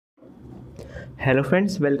Hello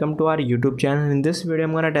friends, welcome to our YouTube channel. In this video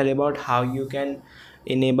I'm gonna tell you about how you can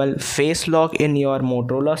enable face lock in your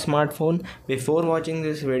Motorola smartphone. Before watching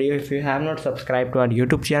this video, if you have not subscribed to our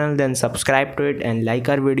YouTube channel, then subscribe to it and like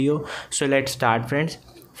our video. So let's start friends.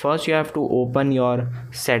 First you have to open your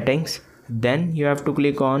settings, then you have to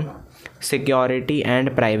click on security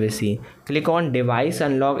and privacy. Click on device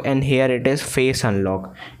unlock and here it is face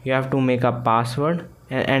unlock. You have to make a password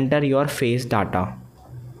and enter your face data.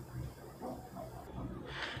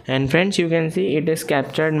 And friends, you can see it is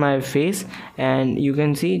captured my face, and you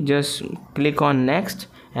can see just click on next,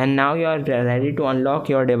 and now you are ready to unlock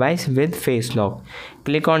your device with face lock.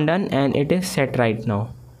 Click on done and it is set right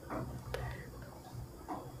now.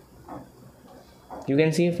 You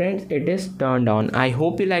can see friends, it is turned on. I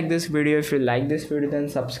hope you like this video. If you like this video, then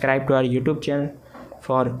subscribe to our YouTube channel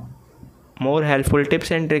for more helpful tips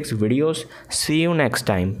and tricks videos. See you next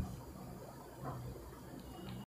time.